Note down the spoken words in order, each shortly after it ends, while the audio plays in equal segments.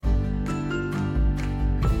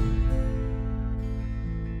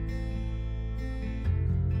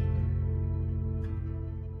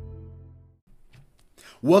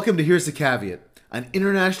Welcome to Here's the Caveat, an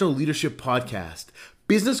international leadership podcast.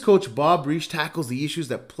 Business coach Bob Reich tackles the issues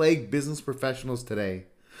that plague business professionals today.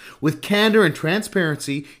 With candor and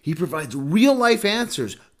transparency, he provides real-life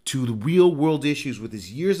answers to the real-world issues with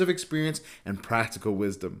his years of experience and practical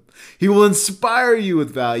wisdom. He will inspire you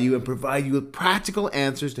with value and provide you with practical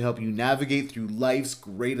answers to help you navigate through life's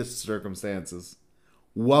greatest circumstances.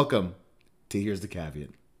 Welcome to Here's the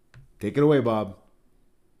Caveat. Take it away, Bob.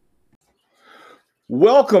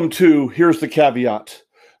 Welcome to Here's the Caveat,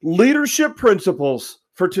 Leadership Principles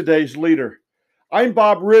for Today's Leader. I'm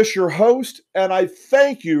Bob Reich, your host, and I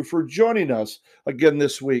thank you for joining us again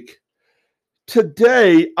this week.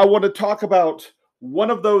 Today, I want to talk about one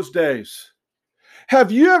of those days. Have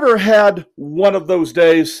you ever had one of those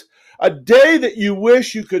days? A day that you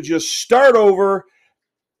wish you could just start over,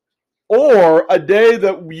 or a day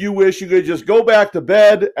that you wish you could just go back to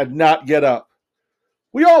bed and not get up?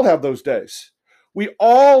 We all have those days. We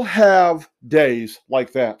all have days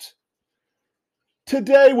like that.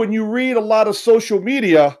 Today, when you read a lot of social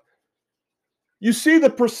media, you see the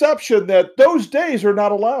perception that those days are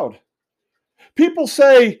not allowed. People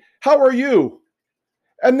say, "How are you?"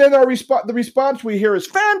 And then the response we hear is,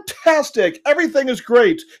 "Fantastic, everything is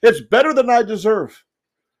great. It's better than I deserve."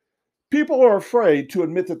 People are afraid to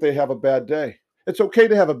admit that they have a bad day. It's okay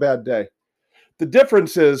to have a bad day. The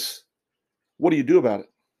difference is, what do you do about it?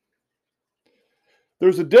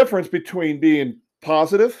 There's a difference between being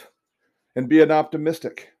positive and being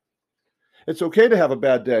optimistic. It's okay to have a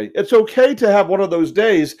bad day. It's okay to have one of those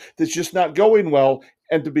days that's just not going well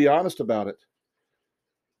and to be honest about it.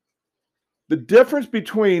 The difference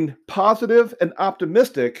between positive and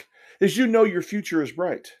optimistic is you know your future is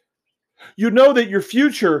bright. You know that your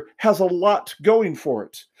future has a lot going for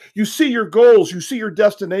it. You see your goals, you see your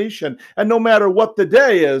destination, and no matter what the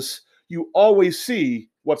day is, you always see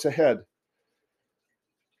what's ahead.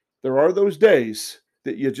 There are those days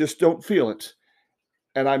that you just don't feel it,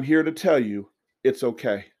 and I'm here to tell you it's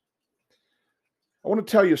okay. I want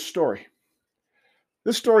to tell you a story.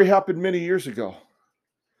 This story happened many years ago.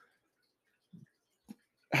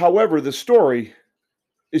 However, the story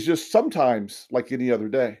is just sometimes like any other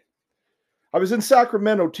day. I was in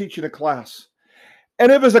Sacramento teaching a class,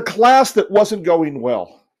 and it was a class that wasn't going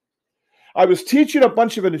well. I was teaching a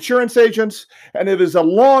bunch of insurance agents, and it was a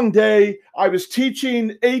long day. I was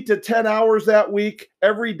teaching 8 to 10 hours that week,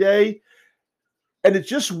 every day, and it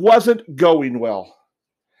just wasn't going well.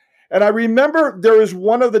 And I remember there was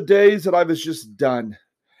one of the days that I was just done.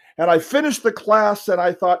 And I finished the class, and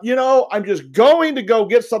I thought, I'm just going to go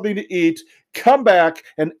get something to eat, come back,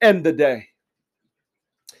 and end the day.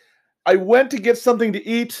 I went to get something to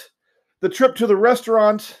eat. The trip to the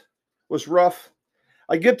restaurant was rough.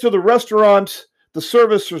 I get to the restaurant, the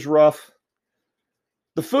service was rough.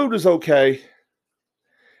 The food was okay.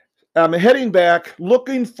 I'm heading back,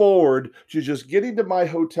 looking forward to just getting to my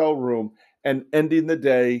hotel room and ending the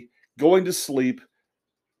day, going to sleep,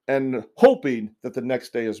 and hoping that the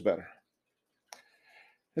next day is better.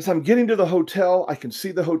 As I'm getting to the hotel, I can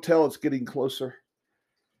see the hotel, it's getting closer.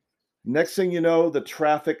 Next thing you know, the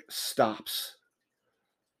traffic stops.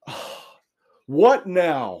 Oh, what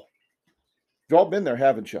now? You've all been there,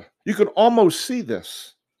 haven't you? You can almost see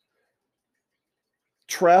this.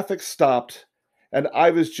 Traffic stopped, and I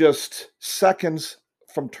was just seconds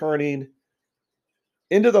from turning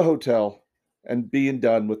into the hotel and being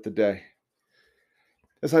done with the day.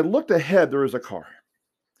 As I looked ahead, there was a car.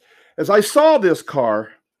 As I saw this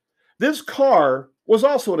car was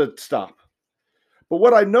also at a stop. But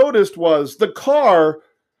what I noticed was the car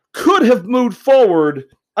could have moved forward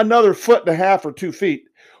another 1.5 or 2 feet,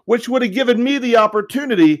 which would have given me the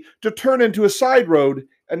opportunity to turn into a side road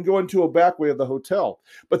and go into a back way of the hotel.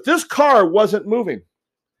 But this car wasn't moving.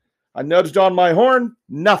 I nudged on my horn,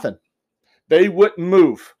 nothing. They wouldn't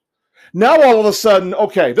move. Now all of a sudden,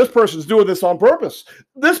 okay, this person's doing this on purpose.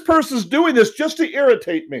 This person's doing this just to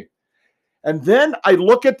irritate me. And then I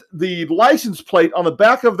look at the license plate on the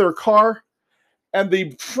back of their car, and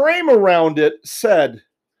the frame around it said,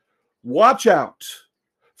 "Watch out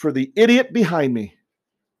for the idiot behind me."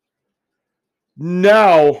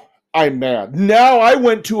 Now I'm mad. Now I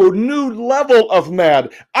went to a new level of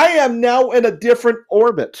mad. I am now in a different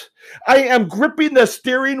orbit. I am gripping the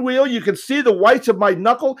steering wheel. You can see the whites of my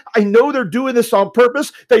knuckle. I know they're doing this on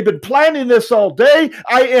purpose. They've been planning this all day.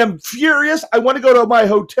 I am furious. I want to go to my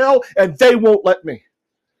hotel, and they won't let me.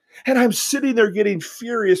 And I'm sitting there getting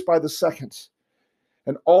furious by the seconds.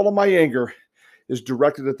 And all of my anger is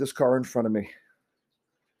directed at this car in front of me.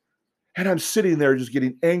 And I'm sitting there just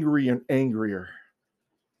getting angrier and angrier.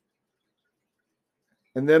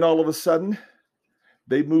 And then all of a sudden,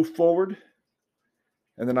 they move forward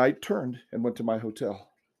And then I turned and went to my hotel.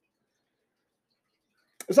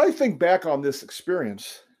 As I think back on this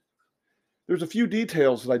experience, there's a few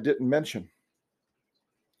details that I didn't mention.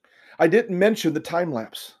 I didn't mention the time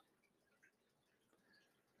lapse.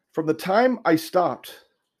 From the time I stopped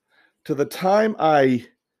to the time I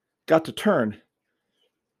got to turn,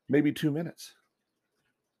 maybe 2 minutes.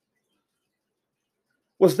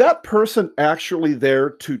 Was that person actually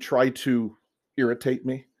there to try to irritate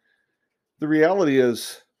me? The reality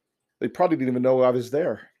is they probably didn't even know I was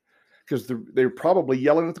there because they were probably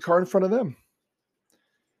yelling at the car in front of them.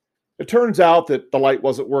 It turns out that the light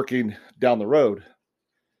wasn't working down the road.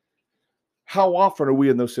 How often are we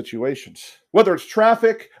in those situations? Whether it's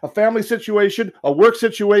traffic, a family situation, a work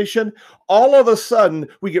situation, all of a sudden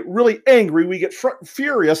we get really angry, we get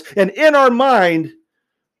furious, and in our mind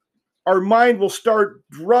will start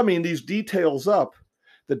drumming these details up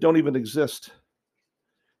that don't even exist.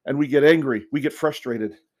 And we get angry, we get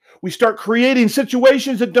frustrated. We start creating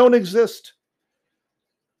situations that don't exist.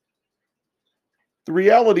 The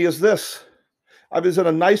reality is this: I was in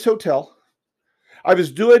a nice hotel. I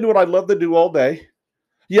was doing what I love to do all day.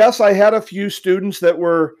 Yes, I had a few students that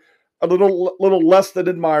were a little less than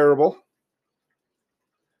admirable.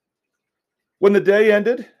 When the day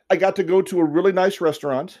ended, I got to go to a really nice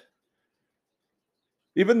restaurant.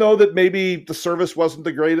 Even though that maybe the service wasn't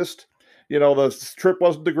the greatest, the trip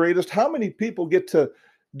wasn't the greatest, how many people get to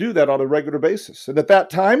do that on a regular basis? And at that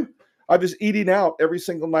time, I was eating out every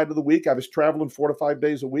single night of the week. I was traveling 4 to 5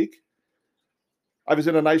 days a week. I was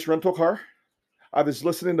in a nice rental car. I was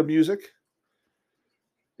listening to music.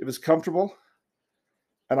 It was comfortable.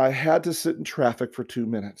 And I had to sit in traffic for 2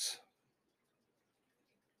 minutes.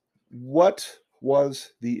 What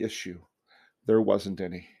was the issue? There wasn't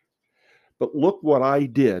any. But look what I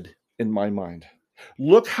did in my mind.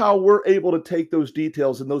 Look how we're able to take those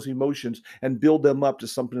details and those emotions and build them up to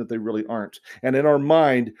something that they really aren't. And in our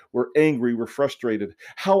mind, we're angry, we're frustrated.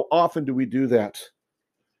 How often do we do that?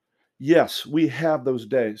 Yes, we have those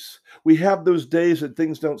days. We have those days that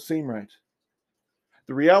things don't seem right.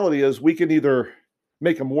 The reality is we can either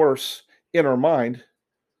make them worse in our mind,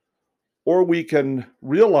 or we can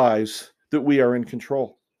realize that we are in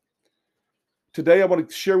control. Today, I want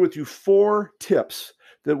to share with you 4 tips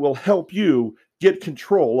that will help you get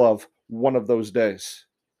control of one of those days.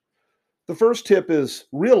 The first tip is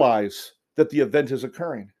realize that the event is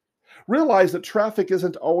occurring. Realize that traffic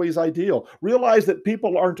isn't always ideal. Realize that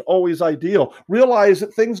people aren't always ideal. Realize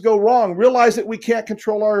that things go wrong. Realize that we can't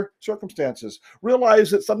control our circumstances. Realize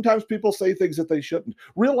that sometimes people say things that they shouldn't.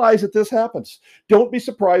 Realize that this happens. Don't be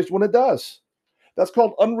surprised when it does. That's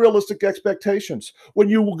called unrealistic expectations. When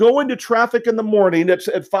you go into traffic in the morning, it's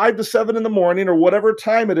at 5 to 7 in the morning or whatever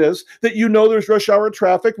time it is that you know there's rush hour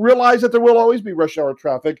traffic, realize that there will always be rush hour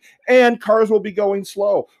traffic and cars will be going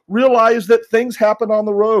slow. Realize that things happen on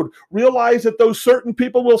the road. Realize that those certain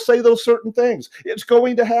people will say those certain things. It's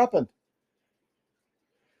going to happen.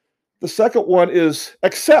 The second one is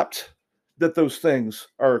accept that those things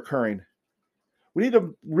are occurring. We need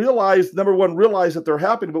to realize, number one, realize that they're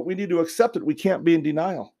happening, but we need to accept it. We can't be in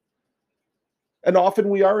denial. And often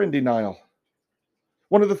we are in denial.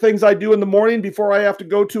 One of the things I do in the morning before I have to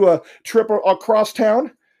go to a trip across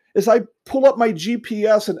town is I pull up my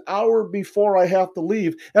GPS an hour before I have to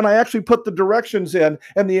leave, and I actually put the directions in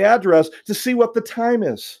and the address to see what the time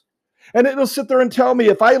is. And it'll sit there and tell me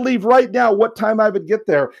if I leave right now, what time I would get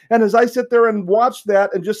there. And as I sit there and watch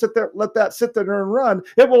that and just sit there, let that sit there and run,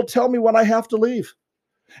 it will tell me when I have to leave.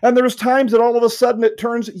 And there's times that all of a sudden it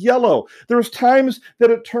turns yellow. There's times that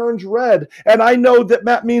it turns red. And I know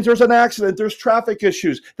that means there's an accident, there's traffic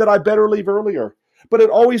issues, that I better leave earlier. But it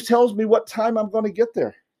always tells me what time I'm going to get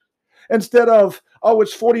there. Instead of, oh,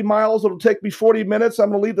 it's 40 miles, it'll take me 40 minutes, I'm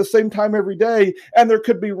going to leave the same time every day, and there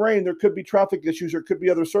could be rain, there could be traffic issues, there could be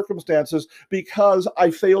other circumstances, because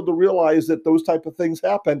I failed to realize that those type of things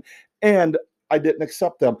happen, and I didn't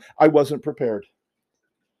accept them. I wasn't prepared.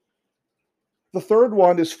 The third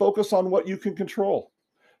one is focus on what you can control.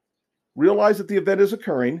 Realize that the event is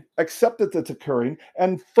occurring, accept that it's occurring,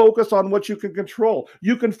 and focus on what you can control.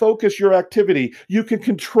 You can focus your activity. You can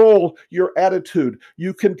control your attitude.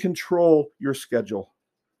 You can control your schedule.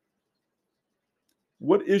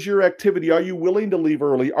 What is your activity? Are you willing to leave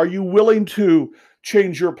early? Are you willing to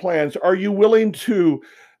change your plans? Are you willing to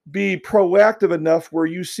be proactive enough where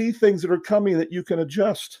you see things that are coming that you can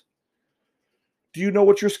adjust? Do you know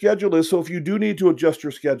what your schedule is? So if you do need to adjust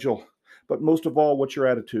your schedule, but most of all, what's your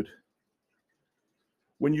attitude?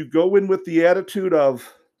 When you go in with the attitude of,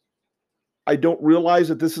 I don't realize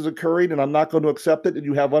that this is occurring and I'm not going to accept it, and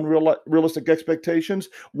you have unrealistic expectations,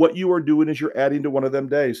 what you are doing is you're adding to one of them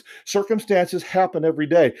days. Circumstances happen every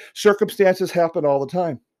day. Circumstances happen all the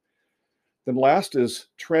time. Then last is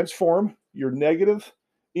transform your negative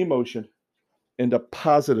emotion into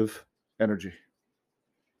positive energy.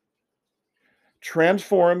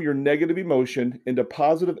 Transform your negative emotion into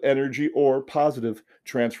positive energy or positive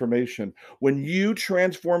transformation. When you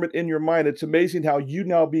transform it in your mind, it's amazing how you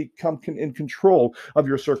now become in control of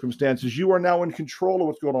your circumstances. You are now in control of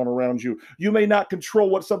what's going on around you. You may not control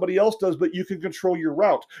what somebody else does, but you can control your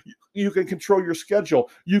route. You can control your schedule.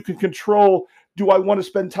 You can control, do I want to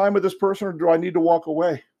spend time with this person or do I need to walk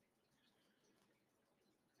away?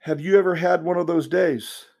 Have you ever had one of those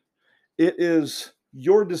days? It is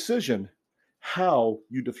your decision how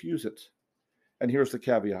you diffuse it. And here's the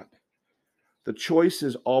caveat: the choice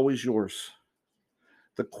is always yours.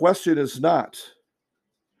 The question is not,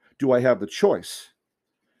 do I have the choice?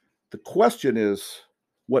 The question is,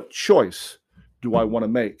 what choice do I want to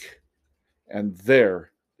make? And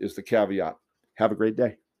there is the caveat. Have a great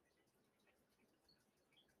day.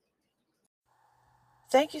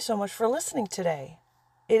 Thank you so much for listening today.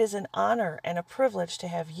 It is an honor and a privilege to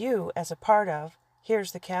have you as a part of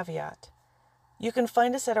Here's the Caveat. You can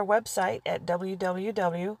find us at our website at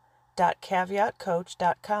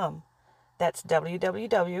www.caveatcoach.com. That's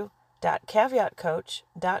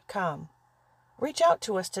www.caveatcoach.com. Reach out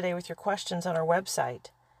to us today with your questions on our website.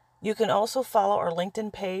 You can also follow our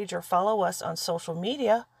LinkedIn page or follow us on social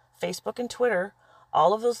media, Facebook and Twitter.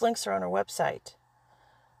 All of those links are on our website.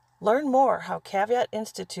 Learn more how Caveat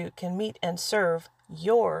Institute can meet and serve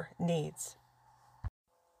your needs.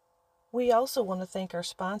 We also want to thank our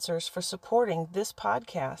sponsors for supporting this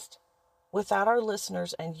podcast. Without our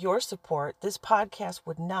listeners and your support, this podcast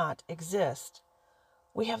would not exist.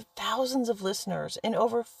 We have thousands of listeners in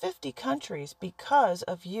over 50 countries because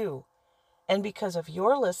of you. And because of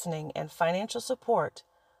your listening and financial support,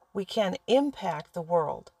 we can impact the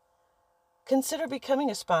world. Consider becoming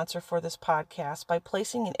a sponsor for this podcast by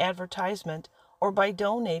placing an advertisement or by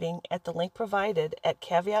donating at the link provided at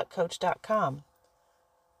caveatcoach.com.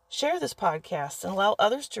 Share this podcast and allow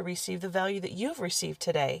others to receive the value that you've received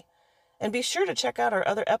today. And be sure to check out our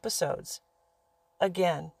other episodes.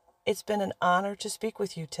 Again, it's been an honor to speak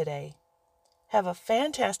with you today. Have a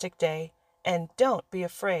fantastic day, and don't be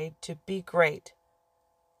afraid to be great.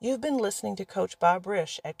 You've been listening to Coach Bob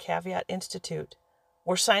Risch at Caveat Institute.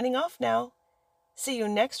 We're signing off now. See you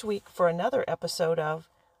next week for another episode of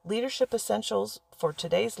Leadership Essentials for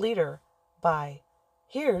Today's Leader by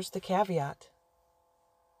Here's the Caveat.